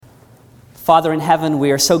Father in heaven, we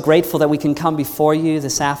are so grateful that we can come before you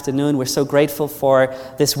this afternoon. We're so grateful for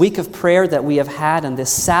this week of prayer that we have had and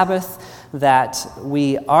this Sabbath that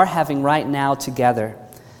we are having right now together.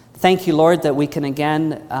 Thank you, Lord, that we can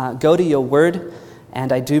again go to your word,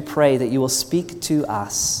 and I do pray that you will speak to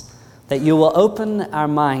us, that you will open our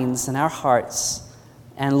minds and our hearts,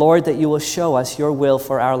 and Lord, that you will show us your will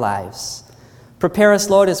for our lives. Prepare us,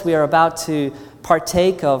 Lord, as we are about to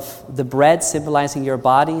partake of the bread symbolizing your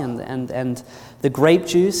body and the grape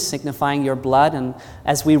juice signifying your blood, and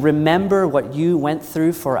as we remember what you went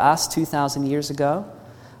through for us 2,000 years ago.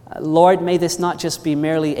 Lord, may this not just be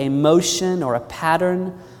merely a motion or a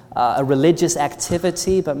pattern, a religious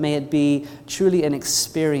activity, but may it be truly an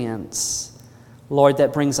experience, Lord,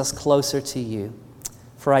 that brings us closer to you.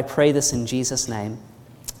 For I pray this in Jesus' name.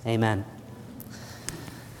 Amen.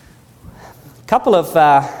 A couple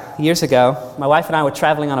of years ago, my wife and I were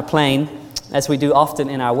traveling on a plane, as we do often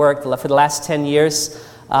in our work. For the last 10 years,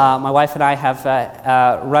 my wife and I have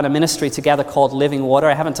run a ministry together called Living Water.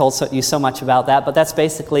 I haven't told you so much about that, but that's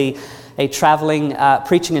basically a traveling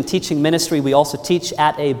preaching and teaching ministry. We also teach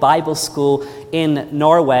at a Bible school in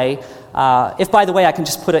Norway. If, by the way, I can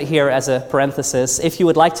just put it here as a parenthesis, if you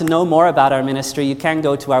would like to know more about our ministry, you can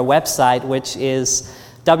go to our website, which is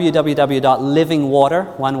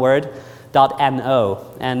www.livingwater, one word,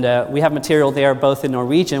 .no. And we have material there both in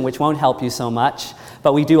Norwegian, which won't help you so much,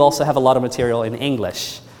 but we do also have a lot of material in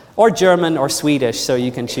English, or German, or Swedish, so you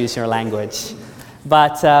can choose your language.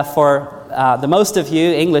 But for the most of you,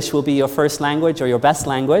 English will be your first language or your best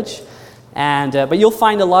language. But you'll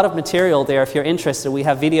find a lot of material there if you're interested. We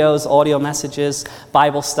have videos, audio messages,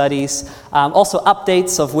 Bible studies, also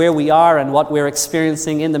updates of where we are and what we're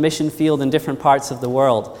experiencing in the mission field in different parts of the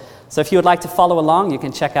world. So if you would like to follow along, you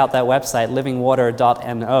can check out that website,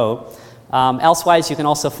 livingwater.no. Elsewise, you can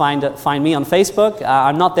also find me on Facebook.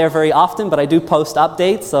 I'm not there very often, but I do post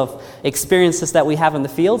updates of experiences that we have in the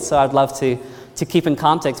field, so I'd love to keep in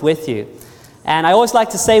contact with you. And I always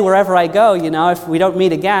like to say wherever I go, if we don't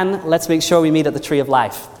meet again, let's make sure we meet at the Tree of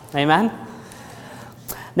Life. Amen?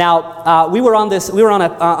 Now, we were on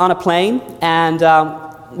a plane, and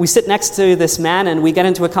we sit next to this man, and we get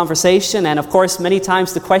into a conversation, and of course, many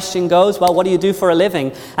times the question goes, well, what do you do for a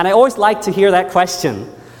living? And I always like to hear that question,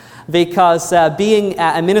 because being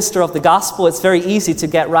a minister of the gospel, it's very easy to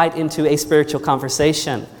get right into a spiritual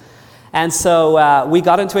conversation. And so we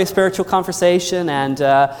got into a spiritual conversation, and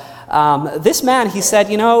this man, he said,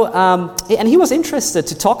 and he was interested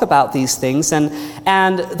to talk about these things, and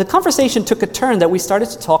the conversation took a turn that we started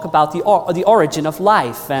to talk about the origin of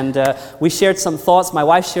life, and we shared some thoughts. My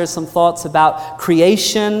wife shared some thoughts about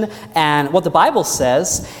creation and what the Bible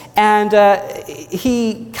says, and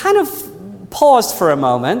he kind of paused for a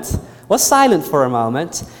moment, was silent for a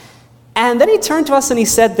moment, and then he turned to us and he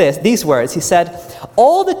said these words. He said,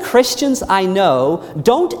 "All the Christians I know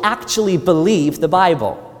don't actually believe the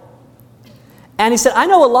Bible." And he said, I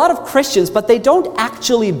know a lot of Christians, but they don't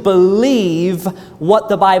actually believe what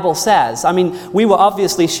the Bible says. I mean, we were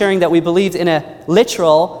obviously sharing that we believed in a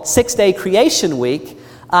literal 6-day creation week,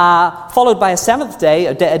 followed by a seventh day,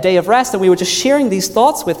 a day of rest, and we were just sharing these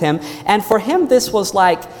thoughts with him. And for him, this was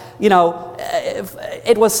like,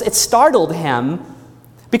 it startled him,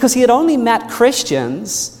 because he had only met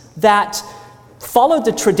Christians that followed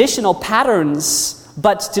the traditional patterns,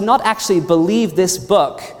 but did not actually believe this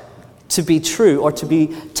book to be true or to be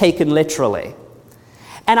taken literally.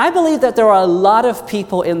 And I believe that there are a lot of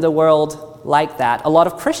people in the world like that, a lot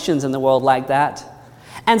of Christians in the world like that,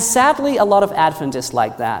 and sadly a lot of Adventists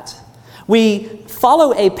like that. We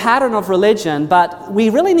follow a pattern of religion, but we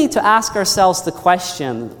really need to ask ourselves the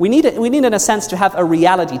question, we need in a sense to have a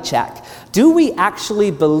reality check. Do we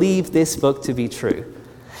actually believe this book to be true?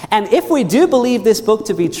 And if we do believe this book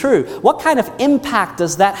to be true, what kind of impact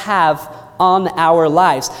does that have on our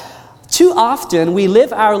lives? Too often, we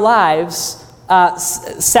live our lives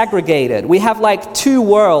segregated. We have like two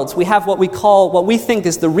worlds. We have what we think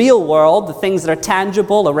is the real world, the things that are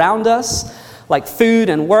tangible around us, like food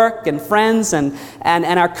and work and friends and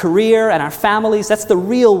our career and our families. That's the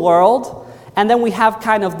real world. And then we have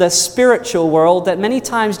kind of the spiritual world that many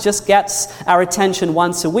times just gets our attention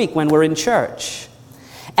once a week when we're in church.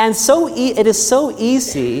 And so it is so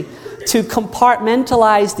easy to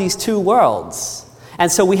compartmentalize these two worlds. And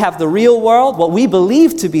so we have the real world, what we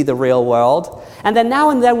believe to be the real world, and then now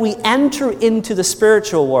and then we enter into the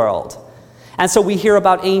spiritual world. And so we hear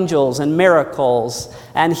about angels and miracles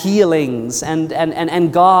and healings and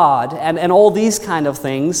God and all these kind of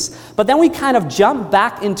things. But then we kind of jump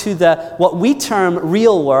back into what we term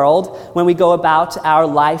real world when we go about our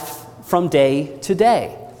life from day to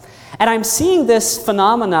day. And I'm seeing this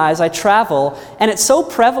phenomena as I travel, and it's so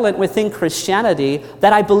prevalent within Christianity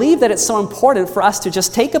that I believe that it's so important for us to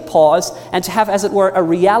just take a pause and to have, as it were, a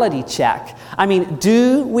reality check. I mean,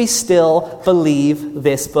 do we still believe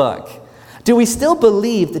this book? Do we still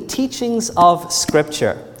believe the teachings of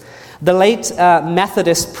Scripture? The late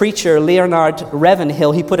Methodist preacher Leonard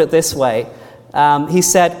Ravenhill, he put it this way. He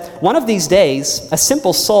said, "One of these days, a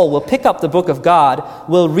simple soul will pick up the book of God,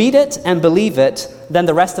 will read it and believe it, then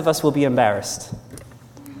the rest of us will be embarrassed."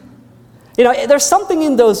 You know, there's something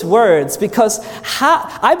in those words, because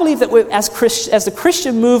I believe that as the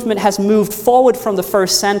Christian movement has moved forward from the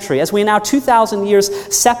first century, as we're now 2,000 years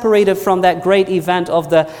separated from that great event of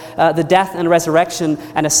the death and resurrection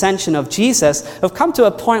and ascension of Jesus, we've come to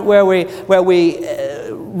a point where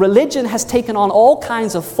religion has taken on all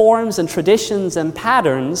kinds of forms and traditions and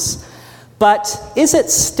patterns, but is it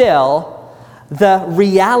still the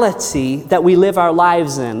reality that we live our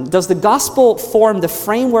lives in? Does the gospel form the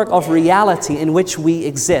framework of reality in which we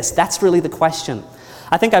exist? That's really the question.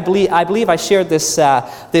 I believe I shared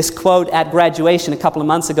this quote at graduation a couple of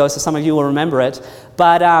months ago, so some of you will remember it.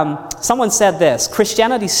 But someone said this: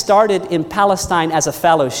 Christianity started in Palestine as a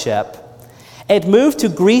fellowship. It moved to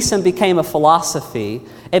Greece and became a philosophy.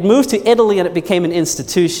 It moved to Italy and it became an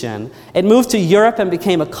institution. It moved to Europe and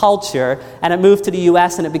became a culture. And it moved to the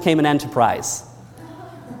US and it became an enterprise.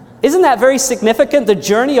 Isn't that very significant? The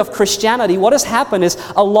journey of Christianity, what has happened is,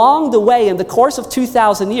 along the way, in the course of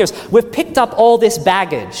 2,000 years, we've picked up all this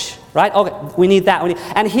baggage, right? Okay, we need that.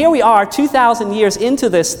 And here we are, 2,000 years into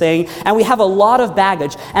this thing, and we have a lot of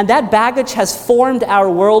baggage. And that baggage has formed our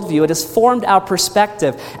worldview. It has formed our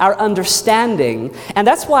perspective, our understanding. And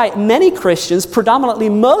that's why many Christians, predominantly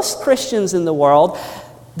most Christians in the world,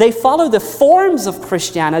 they follow the forms of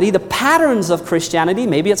Christianity, the patterns of Christianity.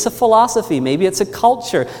 Maybe it's a philosophy, maybe it's a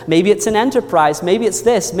culture, maybe it's an enterprise, maybe it's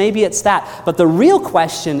this, maybe it's that. But the real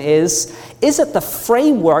question is it the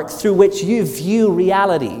framework through which you view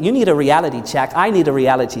reality? You need a reality check. I need a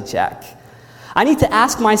reality check. I need to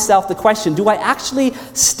ask myself the question, do I actually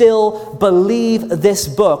still believe this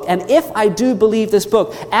book? And if I do believe this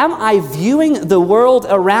book, am I viewing the world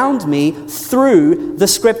around me through the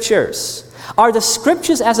Scriptures? Are the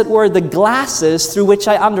Scriptures, as it were, the glasses through which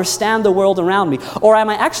I understand the world around me? Or am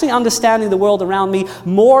I actually understanding the world around me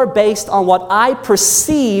more based on what I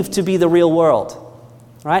perceive to be the real world?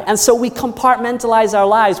 Right? And so we compartmentalize our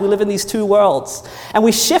lives. We live in these two worlds. And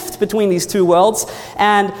we shift between these two worlds.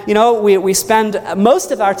 And, you know, we spend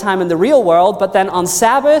most of our time in the real world, but then on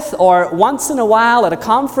Sabbath or once in a while at a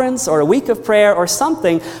conference or a week of prayer or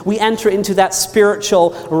something, we enter into that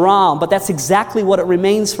spiritual realm. But that's exactly what it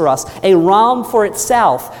remains for us. A realm for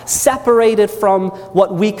itself, separated from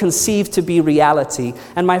what we conceive to be reality.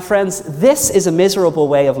 And my friends, this is a miserable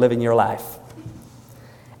way of living your life.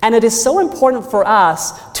 And it is so important for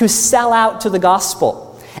us to sell out to the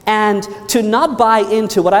gospel and to not buy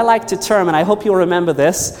into what I like to term, and I hope you'll remember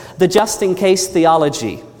this, the just-in-case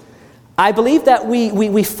theology. I believe that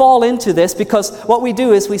we fall into this because what we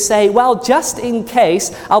do is we say, well, just in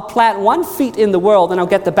case, I'll plant 1 foot in the world and I'll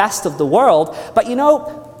get the best of the world. But you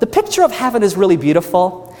know, the picture of heaven is really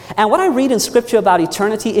beautiful. And what I read in Scripture about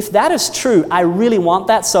eternity, if that is true, I really want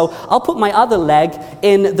that. So I'll put my other leg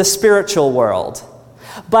in the spiritual world.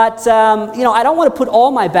 But, you know, I don't want to put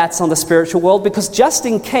all my bets on the spiritual world because just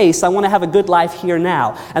in case I want to have a good life here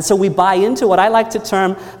now. And so we buy into what I like to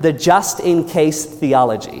term the just-in-case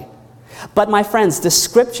theology. But my friends, the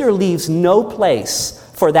Scripture leaves no place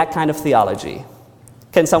for that kind of theology.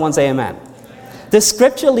 Can someone say amen? The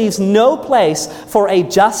Scripture leaves no place for a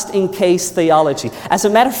just-in-case theology. As a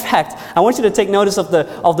matter of fact, I want you to take notice of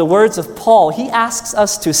the words of Paul. He asks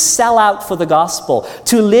us to sell out for the gospel,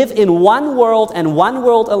 to live in one world and one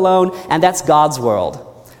world alone, and that's God's world.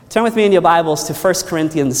 Turn with me in your Bibles to 1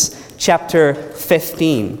 Corinthians chapter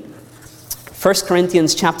 15. 1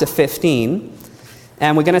 Corinthians chapter 15,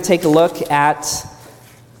 and we're going to take a look at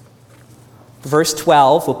verse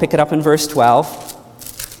 12. We'll pick it up in verse 12.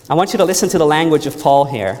 I want you to listen to the language of Paul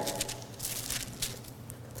here.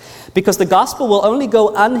 Because the gospel will only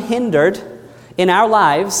go unhindered in our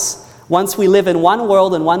lives once we live in one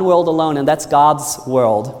world and one world alone, and that's God's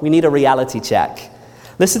world. We need a reality check.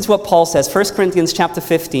 Listen to what Paul says, 1 Corinthians chapter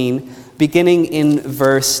 15, beginning in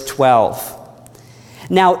verse 12.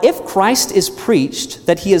 Now, if Christ is preached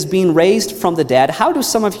that he has been raised from the dead, how do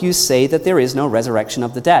some of you say that there is no resurrection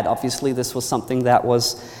of the dead? Obviously, this was something that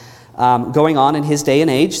was going on in his day and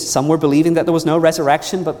age. Some were believing that there was no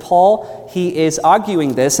resurrection, but Paul, he is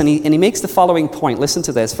arguing this, and he makes the following point. Listen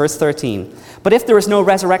to this, verse 13. But if there is no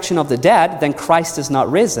resurrection of the dead, then Christ is not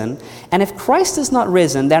risen. And if Christ is not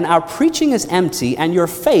risen, then our preaching is empty, and your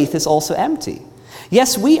faith is also empty.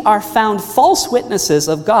 Yes, we are found false witnesses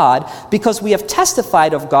of God, because we have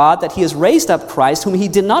testified of God that he has raised up Christ, whom he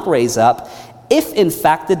did not raise up, if in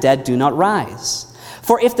fact the dead do not rise.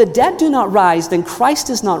 For if the dead do not rise, then Christ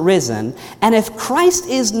is not risen. And if Christ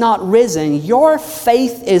is not risen, your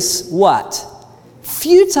faith is what?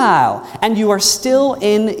 Futile, and you are still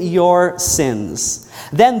in your sins.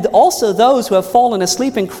 Then also those who have fallen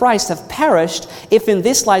asleep in Christ have perished. If in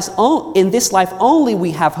this life only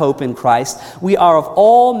we have hope in Christ, we are of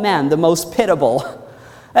all men the most pitiable.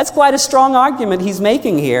 That's quite a strong argument he's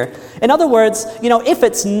making here. In other words, if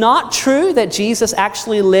it's not true that Jesus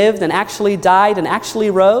actually lived and actually died and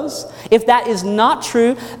actually rose, if that is not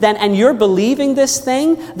true, then and you're believing this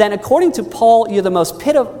thing, then according to Paul, you're the most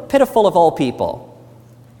pitiful of all people.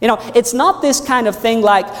 It's not this kind of thing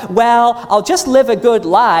like, well, I'll just live a good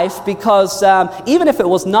life because even if it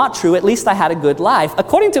was not true, at least I had a good life.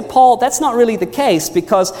 According to Paul, that's not really the case,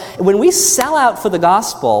 because when we sell out for the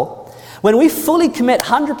gospel, when we fully commit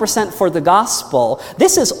 100% for the gospel,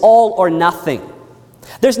 this is all or nothing.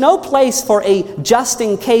 There's no place for a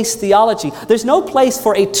just-in-case theology. There's no place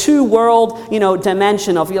for a two-world,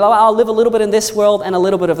 dimension of, I'll live a little bit in this world and a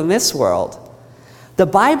little bit in this world. The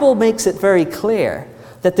Bible makes it very clear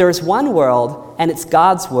that there is one world, and it's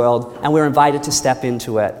God's world, and we're invited to step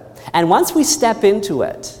into it. And once we step into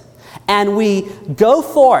it, and we go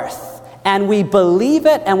forth, and we believe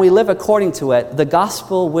it, and we live according to it, the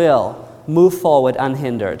gospel will move forward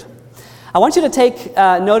unhindered. I want you to take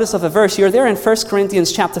notice of a verse. You're there in 1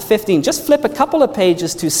 Corinthians chapter 15. Just flip a couple of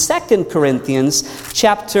pages to 2 Corinthians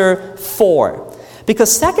chapter 4.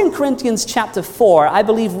 Because 2 Corinthians chapter 4, I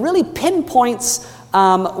believe, really pinpoints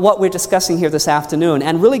what we're discussing here this afternoon,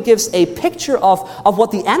 and really gives a picture of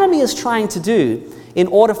what the enemy is trying to do in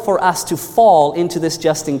order for us to fall into this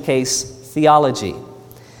just-in-case theology.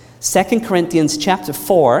 2 Corinthians chapter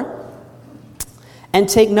 4, and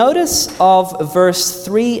take notice of verse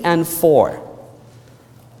 3 and 4.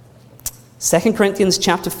 2 Corinthians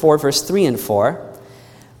chapter 4, verse 3 and 4.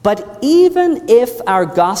 But even if our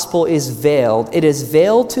gospel is veiled, it is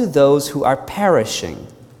veiled to those who are perishing.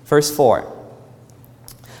 Verse 4.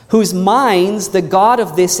 Whose minds the God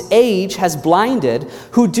of this age has blinded,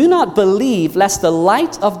 who do not believe, lest the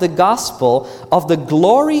light of the gospel of the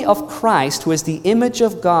glory of Christ, who is the image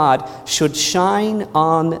of God, should shine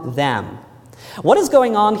on them. What is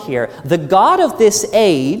going on here? The God of this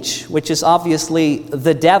age, which is obviously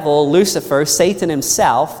the devil, Lucifer, Satan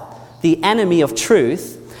himself, the enemy of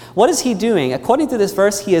truth, what is he doing? According to this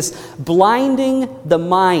verse, he is blinding the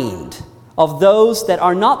mind of those that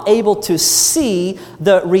are not able to see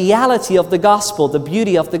the reality of the gospel, the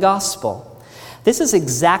beauty of the gospel. This is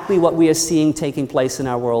exactly what we are seeing taking place in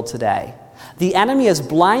our world today. The enemy is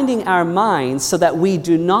blinding our minds so that we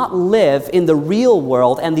do not live in the real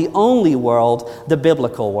world and the only world, the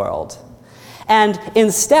biblical world. And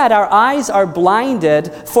instead, our eyes are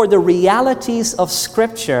blinded for the realities of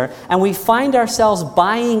Scripture, and we find ourselves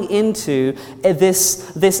buying into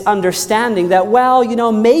this understanding that,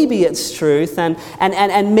 maybe it's truth, and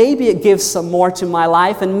maybe it gives some more to my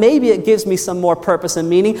life, and maybe it gives me some more purpose and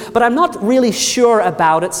meaning, but I'm not really sure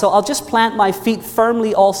about it, so I'll just plant my feet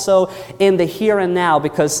firmly also in the here and now,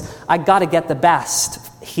 because I got to get the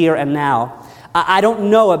best here and now. I don't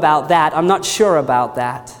know about that. I'm not sure about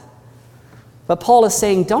that. But Paul is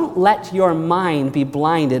saying, don't let your mind be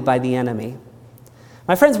blinded by the enemy.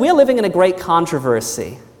 My friends, we are living in a great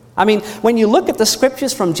controversy. I mean, when you look at the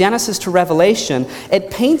scriptures from Genesis to Revelation, it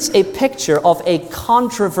paints a picture of a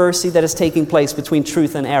controversy that is taking place between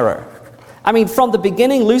truth and error. I mean, from the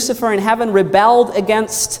beginning, Lucifer in heaven rebelled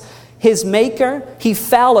against his maker. He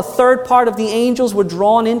fell. A third part of the angels were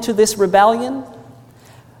drawn into this rebellion.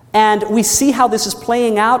 And we see how this is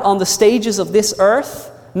playing out on the stages of this earth.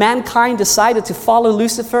 Mankind decided to follow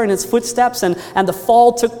Lucifer in his footsteps, and the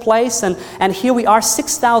fall took place, and here we are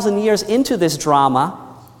 6,000 years into this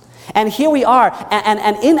drama, and here we are,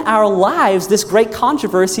 and in our lives this great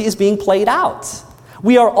controversy is being played out.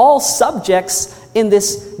 We are all subjects in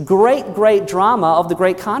this great, great drama of the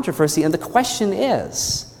great controversy, and the question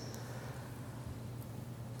is,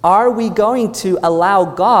 are we going to allow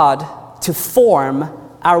God to form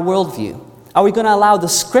our worldview? Are we going to allow the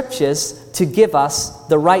scriptures to give us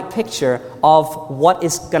the right picture of what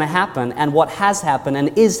is going to happen and what has happened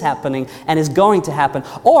and is happening and is going to happen?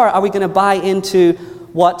 Or are we going to buy into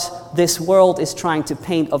what this world is trying to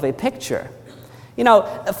paint of a picture? You know,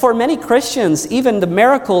 for many Christians, even the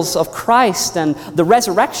miracles of Christ and the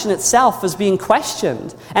resurrection itself is being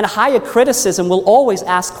questioned. And higher criticism will always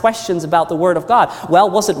ask questions about the Word of God. Well,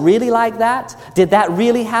 was it really like that? Did that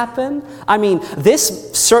really happen? I mean,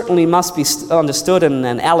 this certainly must be understood in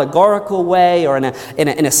an allegorical way or in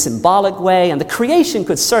a symbolic way. And the creation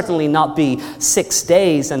could certainly not be 6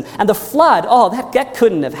 days. And the flood, that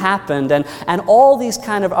couldn't have happened. And all these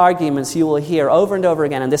kind of arguments you will hear over and over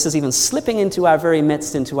again. And this is even slipping into our very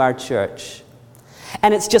midst into our church.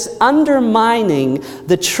 And it's just undermining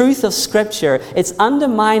the truth of Scripture. It's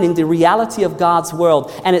undermining the reality of God's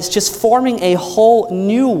world. And it's just forming a whole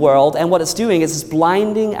new world. And what it's doing is it's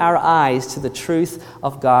blinding our eyes to the truth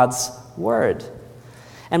of God's Word.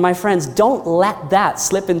 And my friends, don't let that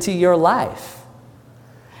slip into your life.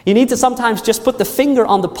 You need to sometimes just put the finger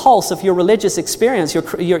on the pulse of your religious experience,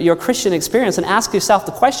 your Christian experience, and ask yourself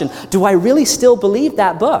the question, do I really still believe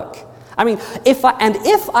that book? I mean, if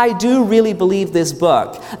I do really believe this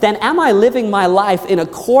book, then am I living my life in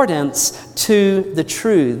accordance to the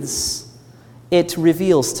truths it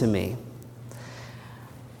reveals to me?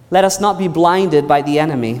 Let us not be blinded by the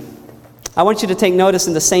enemy. I want you to take notice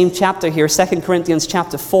in the same chapter here, 2 Corinthians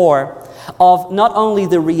chapter 4, of not only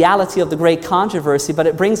the reality of the great controversy, but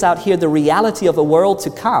it brings out here the reality of the world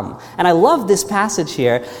to come. And I love this passage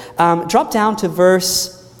here. Drop down to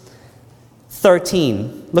verse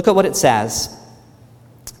 13. Look at what it says.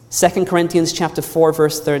 2 Corinthians chapter 4,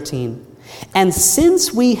 verse 13. And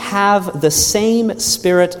since we have the same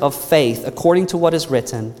spirit of faith, according to what is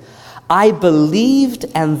written, I believed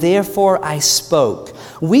and therefore I spoke.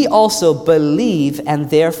 We also believe and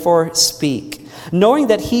therefore speak, knowing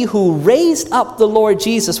that he who raised up the Lord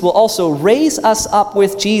Jesus will also raise us up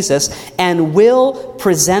with Jesus and will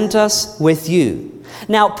present us with you.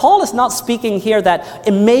 Now, Paul is not speaking here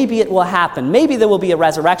that maybe it will happen. Maybe there will be a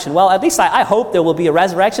resurrection. Well, at least I hope there will be a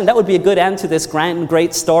resurrection. That would be a good end to this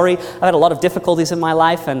great story. I've had a lot of difficulties in my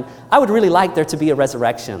life, and I would really like there to be a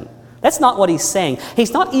resurrection. That's not what he's saying.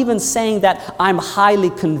 He's not even saying that I'm highly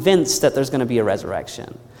convinced that there's going to be a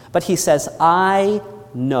resurrection. But he says, I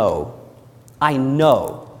know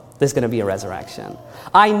there's going to be a resurrection.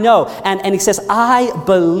 I know. And he says, I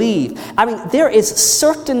believe. I mean, there is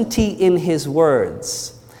certainty in his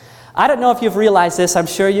words. I don't know if you've realized this. I'm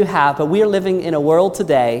sure you have. But we are living in a world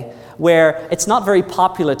today where it's not very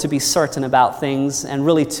popular to be certain about things and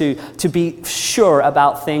really to be sure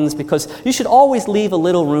about things, because you should always leave a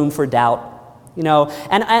little room for doubt. You know,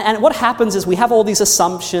 and what happens is we have all these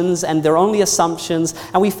assumptions, and they're only assumptions,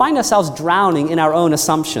 and we find ourselves drowning in our own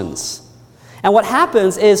assumptions. And what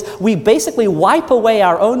happens is we basically wipe away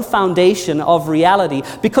our own foundation of reality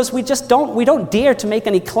because we don't dare to make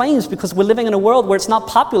any claims, because we're living in a world where it's not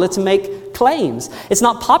popular to make claims. It's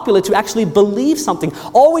not popular to actually believe something.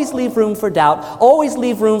 Always leave room for doubt. Always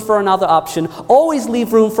leave room for another option. Always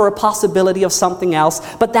leave room for a possibility of something else.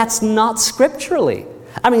 But that's not scripturally.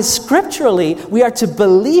 I mean, scripturally, we are to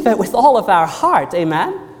believe it with all of our heart.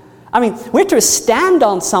 Amen? I mean, we're to stand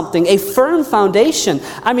on something, a firm foundation.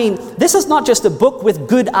 I mean, this is not just a book with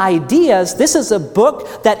good ideas. This is a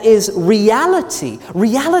book that is reality.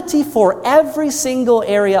 Reality for every single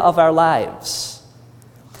area of our lives.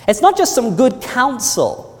 It's not just some good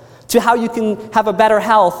counsel to how you can have a better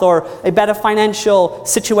health or a better financial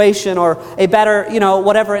situation or a better,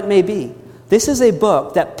 whatever it may be. This is a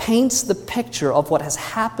book that paints the picture of what has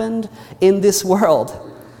happened in this world.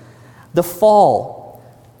 The fall,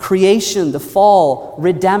 creation, the fall,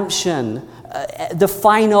 redemption, the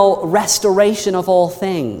final restoration of all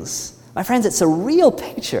things. My friends, it's a real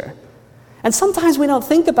picture. And sometimes we don't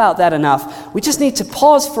think about that enough. We just need to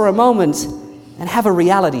pause for a moment and have a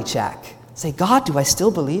reality check. Say, God, do I still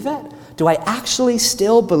believe it? Do I actually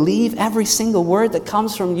still believe every single word that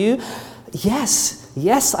comes from you?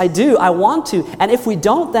 Yes, I do. I want to. And if we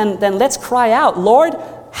don't, then let's cry out, Lord,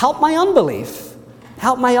 help my unbelief.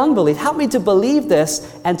 Help my unbelief. Help me to believe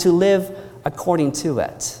this and to live according to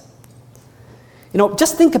it.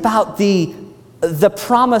 Just think about the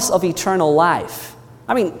promise of eternal life.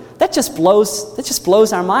 I mean, that just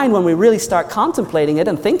blows our mind when we really start contemplating it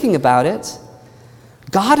and thinking about it.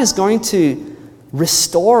 God is going to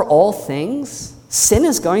restore all things. Sin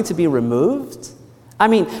is going to be removed. I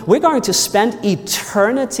mean, we're going to spend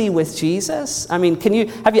eternity with Jesus. I mean,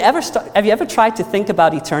 have you ever tried to think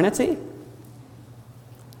about eternity?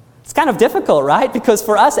 It's kind of difficult, right? Because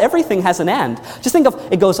for us, everything has an end. Just think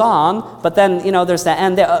of, it goes on, but then, there's that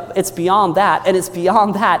end there. It's beyond that, and it's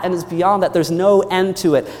beyond that, and it's beyond that. There's no end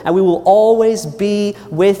to it. And we will always be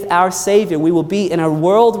with our Savior. We will be in a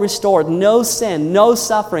world restored. No sin, no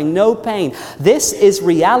suffering, no pain. This is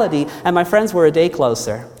reality. And my friends, we're a day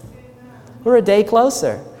closer. We're a day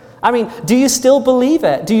closer. I mean, do you still believe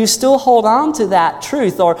it? Do you still hold on to that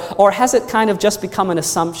truth? Or has it kind of just become an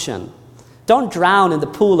assumption? Don't drown in the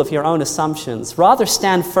pool of your own assumptions. Rather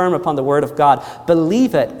stand firm upon the Word of God.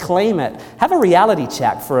 Believe it, claim it. Have a reality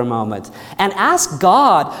check for a moment. And ask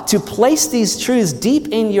God to place these truths deep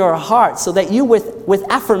in your heart so that you with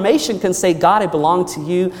affirmation can say, God, I belong to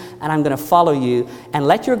you and I'm going to follow you. And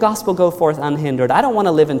let your gospel go forth unhindered. I don't want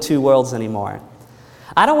to live in two worlds anymore.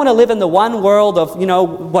 I don't want to live in the one world of,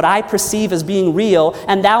 what I perceive as being real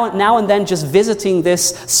and now and then just visiting this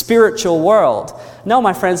spiritual world. No,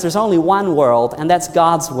 my friends, there's only one world, and that's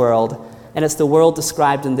God's world, and it's the world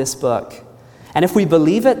described in this book. And if we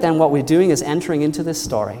believe it, then what we're doing is entering into this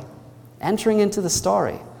story. Entering into the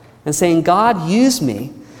story and saying, God, use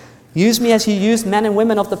me. Use me as you used men and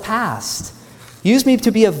women of the past. Use me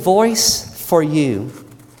to be a voice for you.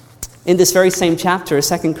 In this very same chapter,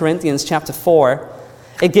 2 Corinthians chapter 4,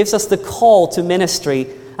 it gives us the call to ministry.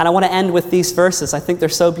 And I want to end with these verses. I think they're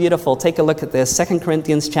so beautiful. Take a look at this. 2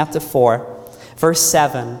 Corinthians chapter 4, verse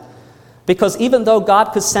 7. Because even though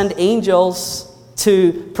God could send angels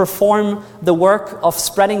to perform the work of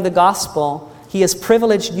spreading the gospel, He has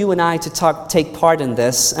privileged you and I to take part in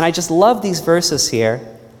this. And I just love these verses here.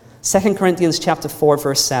 2 Corinthians chapter 4,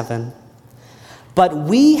 verse 7. But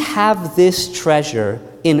we have this treasure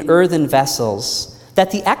in earthen vessels,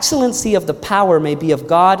 that the excellency of the power may be of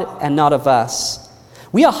God and not of us.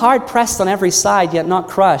 We are hard pressed on every side, yet not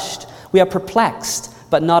crushed. We are perplexed,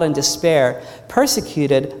 but not in despair.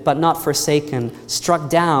 Persecuted, but not forsaken. Struck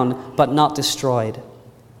down, but not destroyed.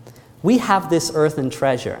 We have this earthen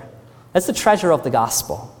treasure. That's the treasure of the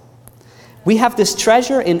gospel. We have this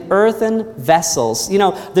treasure in earthen vessels.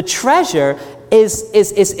 The treasure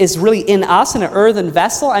is really in us in an earthen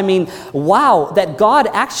vessel. I mean, wow, that God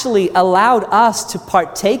actually allowed us to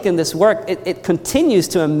partake in this work. It continues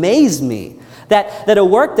to amaze me. That a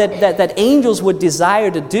work that angels would desire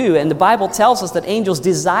to do, and the Bible tells us that angels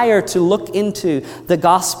desire to look into the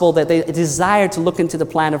gospel, that they desire to look into the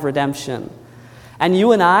plan of redemption. And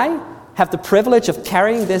you and I have the privilege of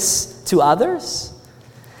carrying this to others.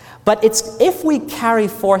 But it's if we carry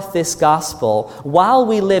forth this gospel while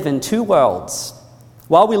we live in two worlds,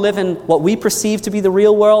 while we live in what we perceive to be the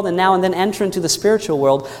real world and now and then enter into the spiritual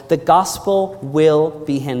world, the gospel will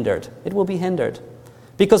be hindered. It will be hindered.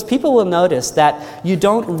 Because people will notice that you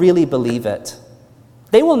don't really believe it.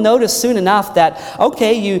 They will notice soon enough that,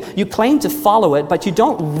 okay, you claim to follow it, but you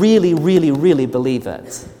don't really believe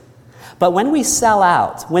it. But when we sell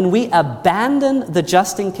out, when we abandon the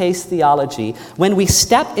just-in-case theology, when we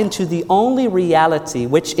step into the only reality,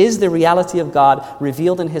 which is the reality of God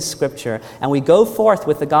revealed in His Scripture, and we go forth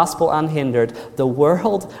with the gospel unhindered, the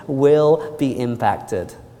world will be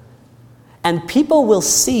impacted. And people will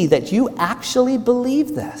see that you actually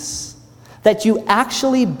believe this, that you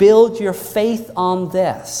actually build your faith on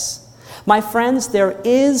this. My friends, there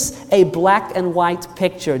is a black and white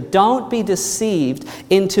picture. Don't be deceived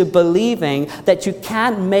into believing that you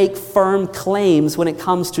can't make firm claims when it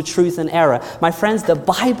comes to truth and error. My friends, the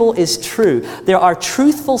Bible is true. There are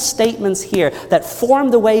truthful statements here that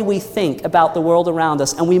form the way we think about the world around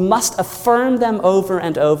us, and we must affirm them over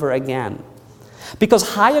and over again.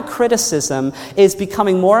 Because higher criticism is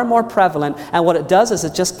becoming more and more prevalent, and what it does is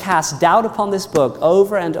it just casts doubt upon this book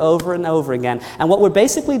over and over and over again. And what we're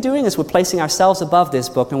basically doing is we're placing ourselves above this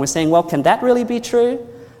book, and we're saying, well, can that really be true?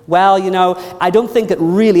 Well, I don't think it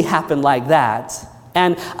really happened like that.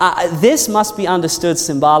 And this must be understood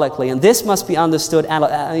symbolically, and this must be understood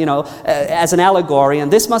as an allegory,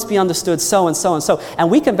 and this must be understood so and so and so.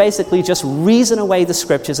 And we can basically just reason away the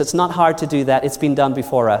Scriptures. It's not hard to do that. It's been done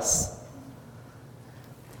before us.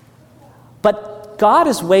 But God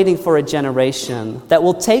is waiting for a generation that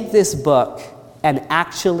will take this book and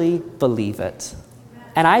actually believe it.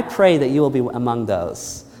 And I pray that you will be among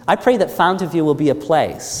those. I pray that Fountainview will be a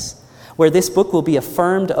place where this book will be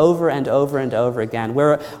affirmed over and over and over again,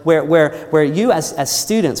 where you as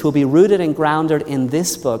students will be rooted and grounded in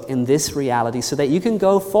this book, in this reality, so that you can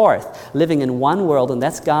go forth living in one world, and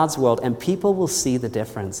that's God's world, and people will see the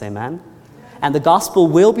difference. Amen? And the gospel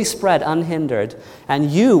will be spread unhindered,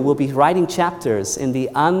 and you will be writing chapters in the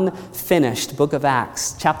unfinished book of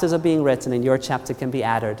Acts. Chapters are being written, and your chapter can be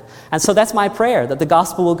added. And so that's my prayer, that the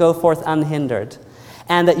gospel will go forth unhindered,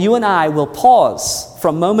 and that you and I will pause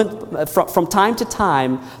from time to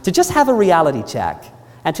time to just have a reality check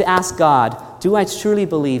and to ask God, do I truly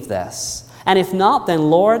believe this? And if not,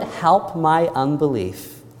 then Lord, help my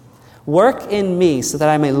unbelief. Work in me so that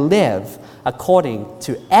I may live according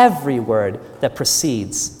to every word that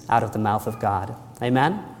proceeds out of the mouth of God.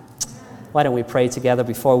 Amen? Why don't we pray together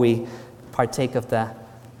before we partake of the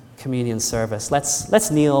communion service.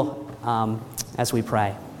 Let's kneel as we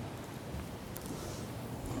pray.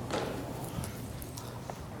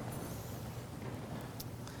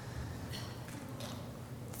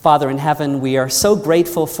 Father in heaven, we are so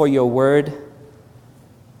grateful for your word.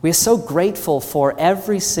 We are so grateful for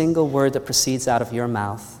every single word that proceeds out of your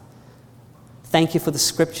mouth. Thank you for the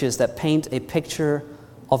scriptures that paint a picture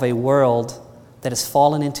of a world that has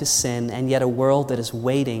fallen into sin, and yet a world that is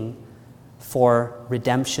waiting for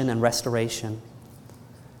redemption and restoration.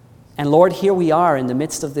 And Lord, here we are in the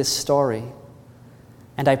midst of this story.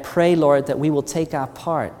 And I pray, Lord, that we will take our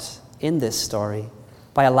part in this story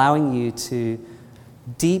by allowing you to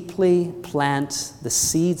deeply plant the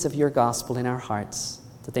seeds of your gospel in our hearts,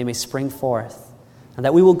 that they may spring forth, and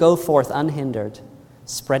that we will go forth unhindered,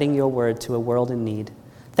 spreading your word to a world in need.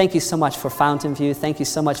 Thank you so much for Fountain View. Thank you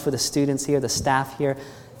so much for the students here, the staff here.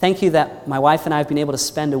 Thank you that my wife and I have been able to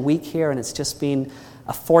spend a week here, and it's just been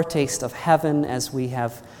a foretaste of heaven as we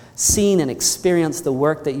have seen and experienced the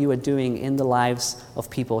work that you are doing in the lives of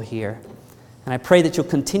people here. And I pray that you'll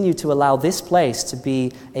continue to allow this place to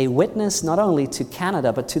be a witness not only to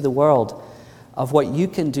Canada but to the world of what you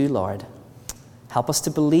can do, Lord. Help us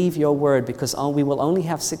to believe your word, because we will only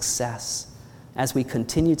have success as we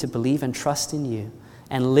continue to believe and trust in you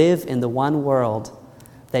and live in the one world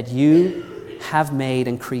that you have made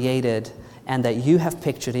and created and that you have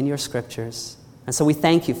pictured in your scriptures. And so we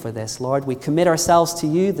thank you for this, Lord. We commit ourselves to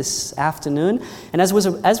you this afternoon. And as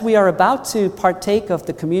we are about to partake of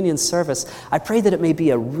the communion service, I pray that it may be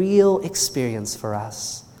a real experience for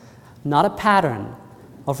us. Not a pattern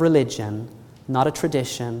of religion, not a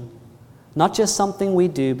tradition, not just something we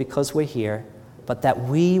do because we're here, but that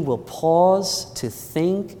we will pause to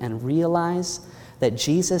think and realize that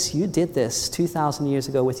Jesus, you did this 2,000 years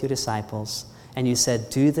ago with your disciples. And you said,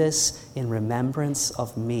 do this in remembrance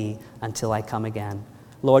of me until I come again.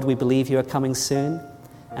 Lord, we believe you are coming soon,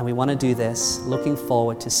 and we want to do this looking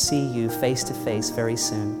forward to see you face to face very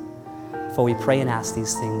soon. For we pray and ask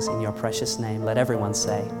these things in your precious name. Let everyone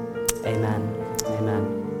say, amen.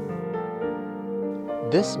 Amen.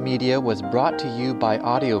 This media was brought to you by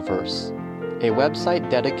Audioverse, a website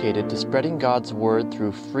dedicated to spreading God's word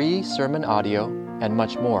through free sermon audio and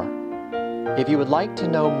much more. If you would like to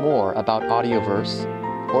know more about Audioverse,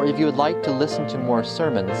 or if you would like to listen to more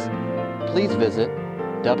sermons, please visit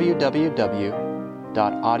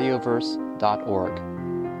www.audioverse.org.